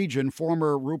Bay region,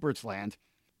 former Rupert's Land,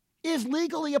 is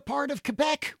legally a part of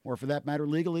Quebec, or for that matter,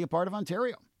 legally a part of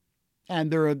Ontario. And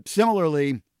there are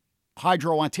similarly,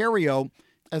 Hydro Ontario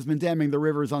has been damming the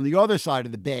rivers on the other side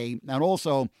of the bay and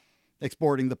also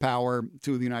exporting the power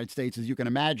to the United States, as you can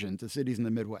imagine, to cities in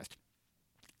the Midwest.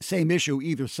 Same issue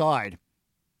either side.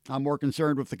 I'm more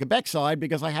concerned with the Quebec side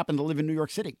because I happen to live in New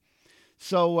York City.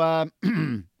 So,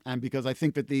 and because I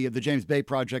think that the James Bay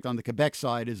project on the Quebec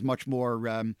side is much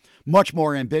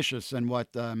more ambitious than what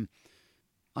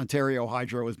Ontario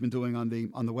Hydro has been doing on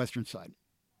the western side.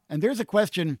 And there's a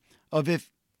question of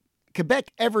if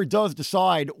Quebec ever does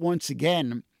decide once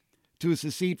again to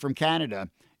secede from Canada,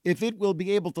 if it will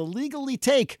be able to legally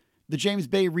take the James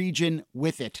Bay region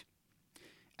with it.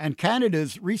 And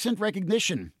Canada's recent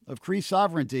recognition of Cree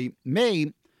sovereignty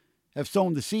may have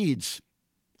sown the seeds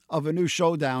of a new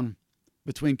showdown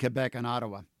between Quebec and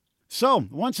Ottawa. So,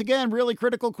 once again, really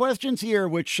critical questions here,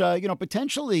 which,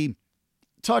 potentially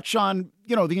touch on,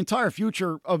 the entire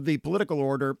future of the political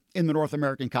order in the North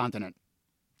American continent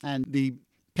and the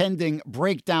pending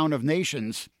breakdown of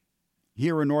nations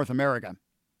here in North America.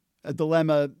 A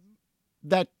dilemma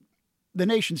that the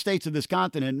nation states of this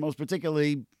continent, most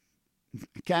particularly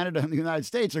Canada and the United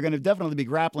States, are going to definitely be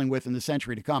grappling with in the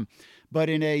century to come. But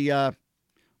in a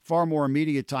far more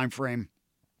immediate time frame,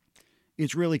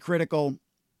 it's really critical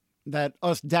that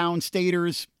us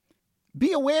downstaters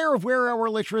be aware of where our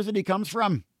electricity comes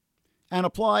from and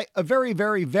apply a very,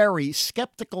 very, very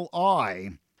skeptical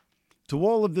eye to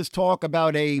all of this talk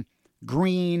about a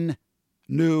Green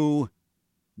New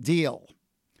Deal.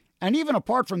 And even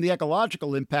apart from the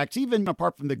ecological impacts, even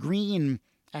apart from the green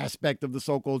aspect of the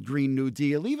so-called Green New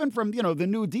Deal, even from, the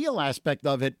New Deal aspect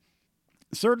of it,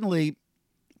 certainly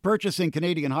purchasing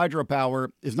Canadian hydropower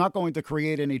is not going to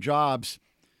create any jobs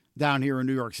down here in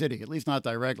New York City, at least not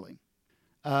directly.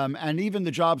 And even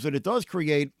the jobs that it does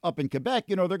create up in Quebec,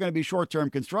 they're going to be short-term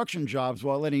construction jobs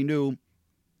while any new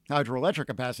hydroelectric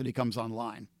capacity comes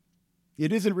online.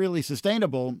 It isn't really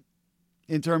sustainable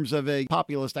in terms of a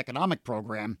populist economic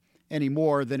program any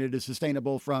more than it is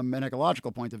sustainable from an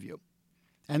ecological point of view.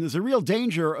 And there's a real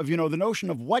danger of, the notion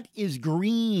of what is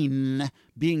green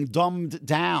being dumbed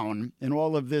down in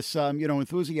all of this,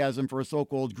 enthusiasm for a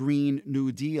so-called Green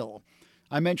New Deal.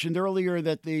 I mentioned earlier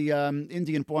that the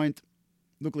Indian Point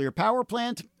nuclear power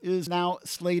plant is now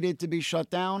slated to be shut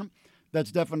down.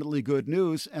 That's definitely good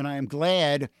news, and I am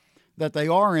glad that they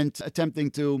aren't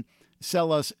attempting to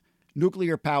sell us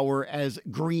nuclear power as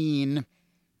green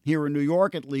here in New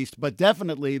York, at least. But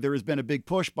definitely there has been a big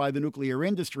push by the nuclear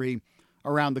industry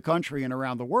around the country and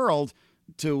around the world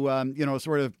to,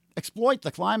 sort of exploit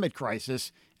the climate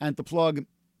crisis and to plug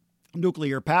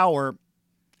nuclear power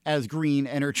as green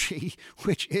energy,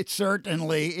 which it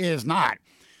certainly is not,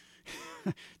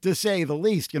 to say the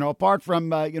least. Apart from,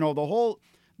 the whole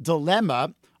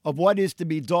dilemma of what is to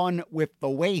be done with the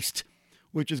waste,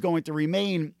 which is going to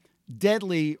remain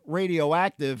deadly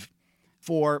radioactive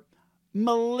for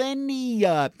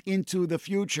millennia into the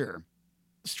future,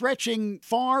 stretching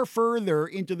far further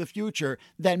into the future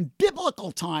than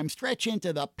biblical times stretch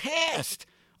into the past.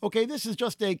 Okay, this is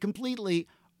just a completely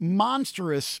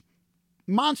monstrously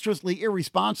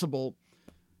irresponsible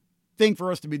thing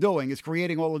for us to be doing, is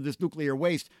creating all of this nuclear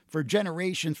waste for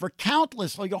generations, for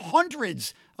countless,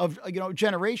 hundreds of,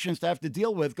 generations to have to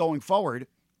deal with going forward.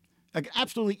 An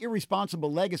absolutely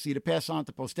irresponsible legacy to pass on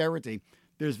to posterity.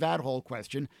 There's that whole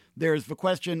question. There's the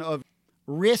question of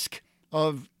risk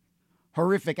of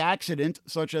horrific accident,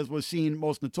 such as was seen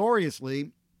most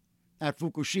notoriously at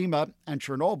Fukushima and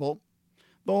Chernobyl.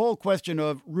 The whole question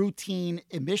of routine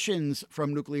emissions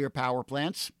from nuclear power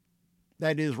plants,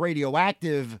 that is,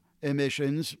 radioactive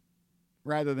emissions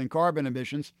rather than carbon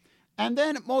emissions. And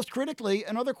then, most critically,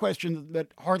 another question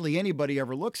that hardly anybody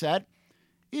ever looks at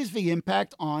is the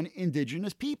impact on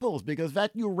indigenous peoples, because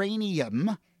that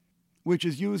uranium, which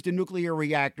is used in nuclear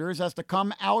reactors, has to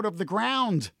come out of the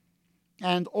ground.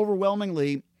 And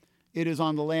overwhelmingly, it is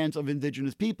on the lands of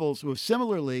indigenous peoples who have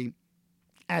similarly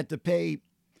had to pay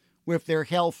with their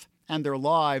health and their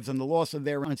lives and the loss of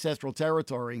their ancestral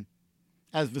territory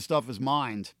as the stuff is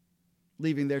mined,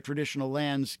 leaving their traditional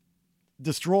lands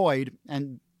destroyed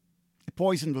and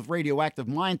poisoned with radioactive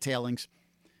mine tailings.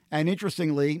 And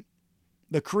interestingly,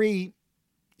 the Cree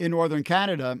in northern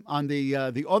Canada, on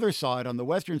the other side, on the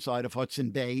western side of Hudson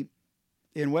Bay,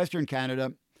 in western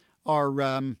Canada,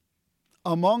 are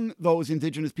among those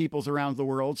indigenous peoples around the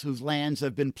world whose lands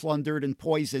have been plundered and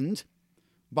poisoned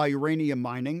by uranium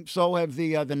mining. So have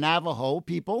the Navajo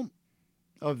people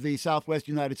of the southwest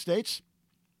United States,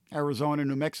 Arizona,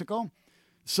 New Mexico.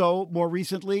 So more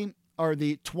recently are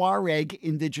the Tuareg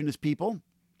indigenous people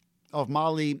of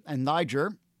Mali and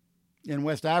Niger in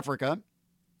West Africa,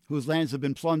 whose lands have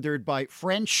been plundered by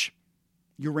French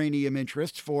uranium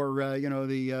interests for,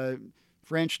 the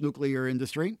French nuclear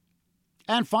industry.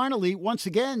 And finally, once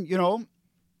again,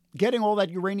 getting all that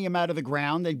uranium out of the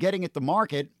ground and getting it to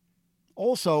market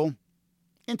also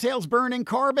entails burning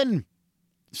carbon.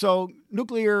 So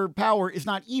nuclear power is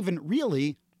not even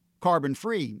really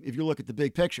carbon-free if you look at the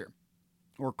big picture,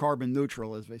 or carbon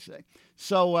neutral, as they say.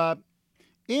 So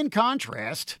in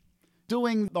contrast,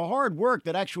 doing the hard work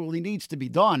that actually needs to be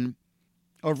done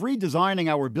of redesigning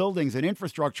our buildings and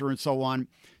infrastructure and so on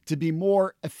to be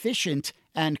more efficient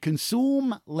and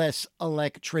consume less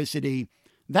electricity,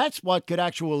 that's what could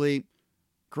actually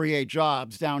create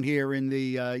jobs down here in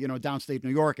the, downstate New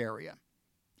York area,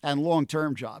 and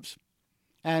long-term jobs.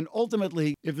 And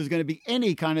ultimately, if there's going to be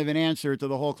any kind of an answer to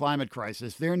the whole climate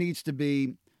crisis, there needs to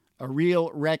be a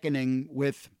real reckoning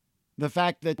with the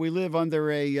fact that we live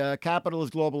under a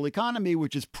capitalist global economy,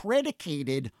 which is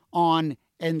predicated on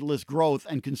endless growth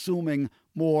and consuming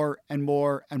more and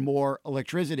more and more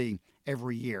electricity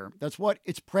every year. That's what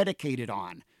it's predicated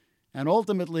on. And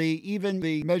ultimately, even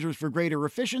the measures for greater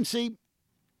efficiency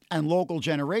and local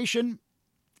generation,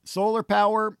 solar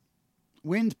power,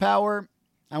 wind power,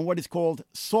 and what is called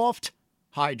soft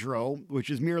hydro, which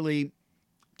is merely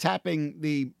tapping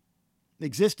the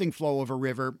existing flow of a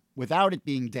river without it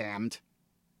being dammed.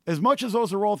 As much as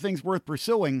those are all things worth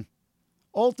pursuing,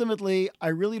 ultimately, I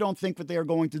really don't think that they are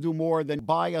going to do more than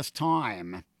buy us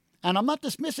time. And I'm not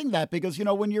dismissing that because,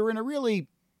 when you're in a really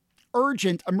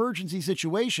urgent emergency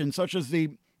situation, such as the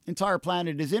entire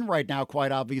planet is in right now,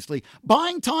 quite obviously,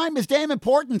 buying time is damn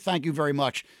important, thank you very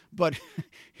much. But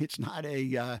it's not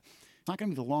going to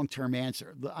be the long-term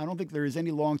answer. I don't think there is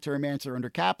any long-term answer under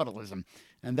capitalism.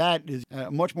 And that is a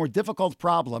much more difficult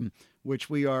problem, which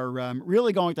we are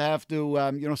really going to have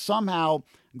to, somehow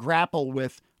grapple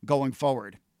with going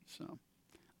forward. So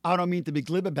I don't mean to be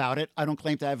glib about it. I don't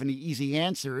claim to have any easy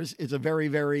answers. It's a very,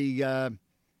 very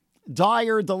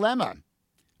dire dilemma,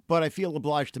 but I feel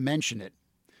obliged to mention it.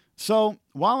 So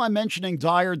while I'm mentioning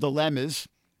dire dilemmas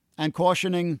and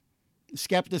cautioning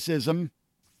skepticism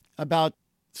about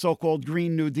so-called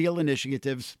Green New Deal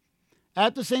initiatives,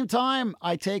 at the same time,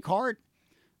 I take heart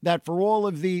that for all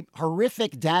of the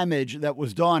horrific damage that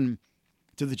was done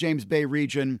to the James Bay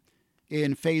region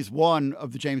in phase one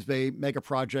of the James Bay mega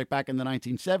project back in the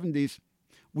 1970s,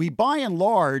 we by and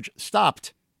large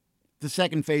stopped the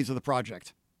second phase of the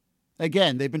project.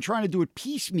 Again, they've been trying to do it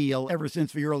piecemeal ever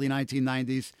since the early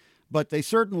 1990s, but they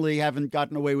certainly haven't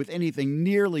gotten away with anything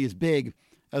nearly as big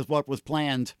as what was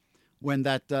planned when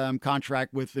that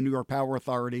contract with the New York Power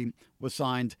Authority was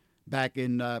signed back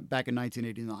in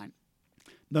 1989.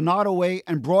 The Nottoway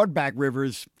and Broadback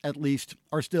rivers, at least,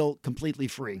 are still completely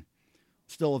free.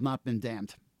 Still have not been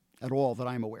dammed at all that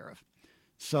I'm aware of.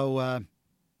 So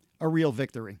a real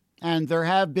victory. And there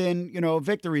have been,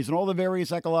 victories in all the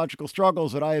various ecological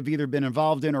struggles that I have either been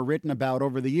involved in or written about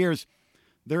over the years.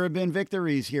 There have been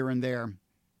victories here and there.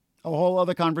 A whole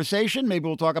other conversation. Maybe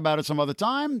we'll talk about it some other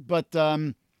time. But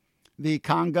the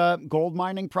Conga gold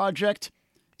mining project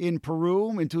in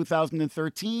Peru in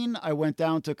 2013, I went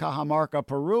down to Cajamarca,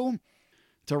 Peru,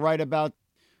 to write about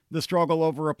the struggle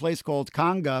over a place called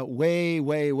Conga, way,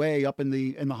 way, way up in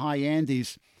the high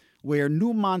Andes, where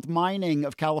Newmont Mining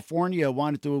of California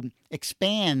wanted to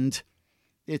expand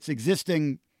its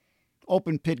existing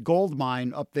open pit gold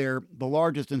mine up there, the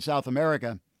largest in South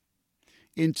America,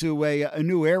 into a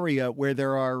new area where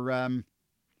there are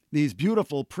these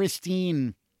beautiful,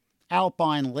 pristine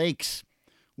alpine lakes,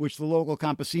 which the local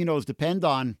campesinos depend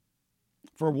on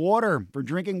for water, for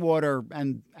drinking water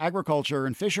and agriculture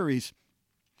and fisheries.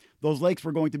 Those lakes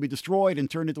were going to be destroyed and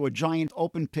turned into a giant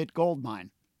open pit gold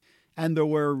mine. And there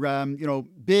were,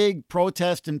 big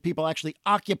protests and people actually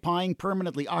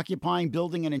permanently occupying,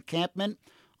 building an encampment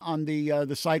on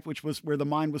the site, which was where the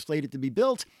mine was slated to be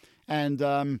built,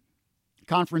 and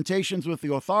confrontations with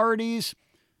the authorities.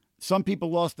 Some people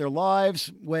lost their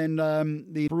lives when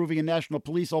the Peruvian National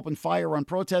Police opened fire on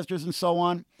protesters and so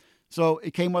on. So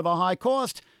it came with a high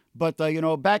cost. But,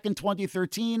 back in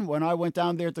 2013, when I went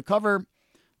down there to cover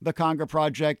the Conga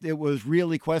project, it was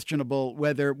really questionable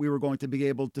whether we were going to be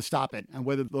able to stop it and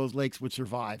whether those lakes would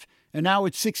survive. And now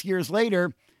it's 6 years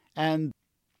later, and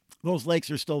those lakes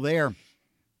are still there.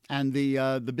 And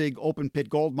the big open pit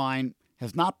gold mine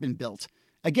has not been built.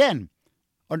 Again,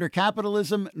 under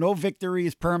capitalism, no victory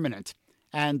is permanent.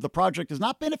 And the project has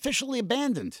not been officially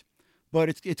abandoned, but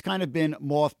it's kind of been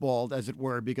mothballed, as it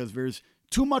were, because there's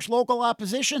too much local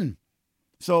opposition.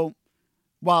 So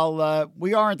while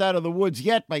we aren't out of the woods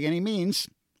yet by any means,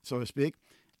 so to speak.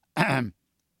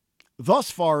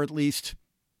 Thus far, at least,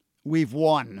 we've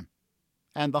won.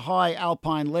 And the high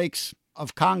alpine lakes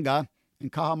of Kanga in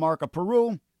Cajamarca,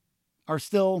 Peru, are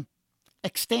still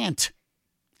extant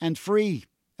and free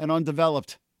and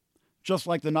undeveloped, just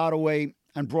like the Nottoway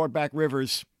and Broadback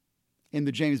rivers in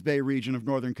the James Bay region of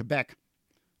northern Quebec.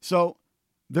 So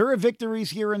there are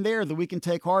victories here and there that we can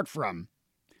take heart from.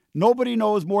 Nobody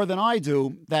knows more than I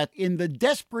do that in the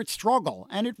desperate struggle,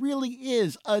 and it really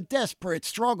is a desperate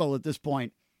struggle at this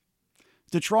point,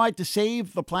 to try to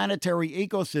save the planetary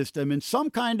ecosystem in some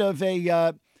kind of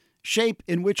a shape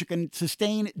in which it can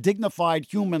sustain dignified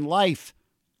human life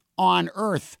on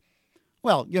Earth.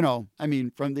 Well, I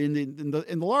mean, in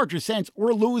the larger sense,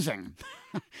 we're losing,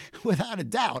 without a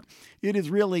doubt. It is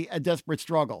really a desperate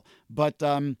struggle, but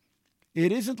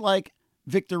it isn't like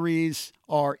victories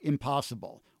are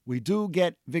impossible. We do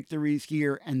get victories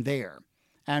here and there,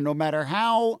 and no matter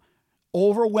how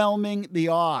overwhelming the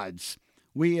odds,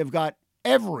 we have got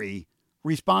every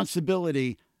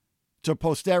responsibility to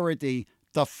posterity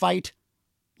to fight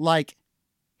like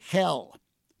hell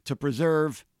to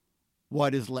preserve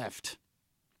what is left.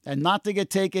 And not to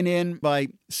get taken in by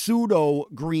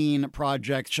pseudo-green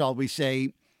projects, shall we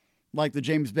say, like the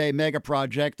James Bay Mega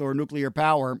Project or nuclear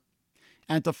power,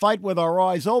 and to fight with our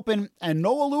eyes open and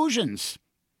no illusions,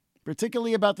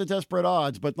 particularly about the desperate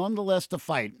odds, but nonetheless to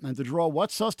fight and to draw what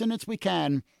sustenance we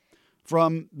can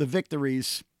from the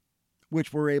victories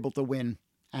which we're able to win.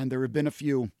 And there have been a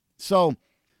few. So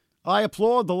I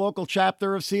applaud the local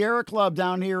chapter of Sierra Club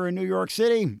down here in New York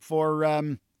City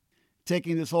for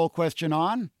taking this whole question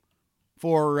on,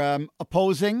 for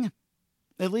opposing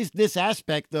at least this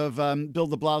aspect of Bill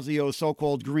de Blasio's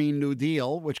so-called Green New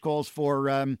Deal, which calls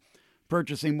for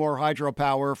purchasing more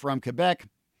hydropower from Quebec,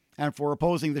 and for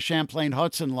opposing the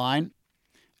Champlain-Hudson line.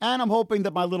 And I'm hoping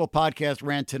that my little podcast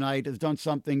rant tonight has done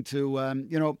something to,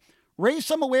 raise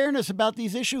some awareness about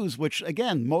these issues, which,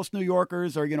 again, most New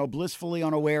Yorkers are, blissfully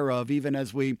unaware of, even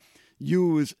as we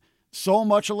use so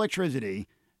much electricity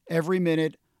every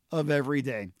minute of every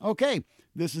day. Okay,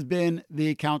 this has been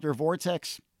the Counter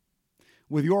Vortex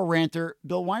with your ranter,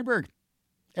 Bill Weinberg.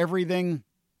 Everything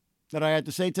that I had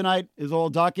to say tonight is all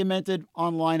documented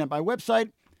online at my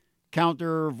website,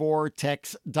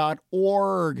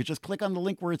 countervortex.org. Just click on the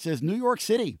link where it says New York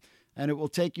City, and it will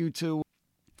take you to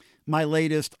my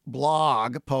latest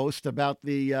blog post about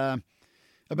the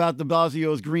de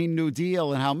Blasio's Green New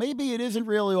Deal and how maybe it isn't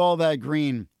really all that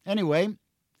green. Anyway,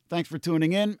 thanks for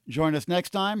tuning in. Join us next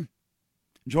time.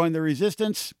 Join the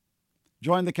resistance.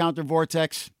 Join the Counter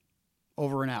Vortex.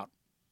 Over and out.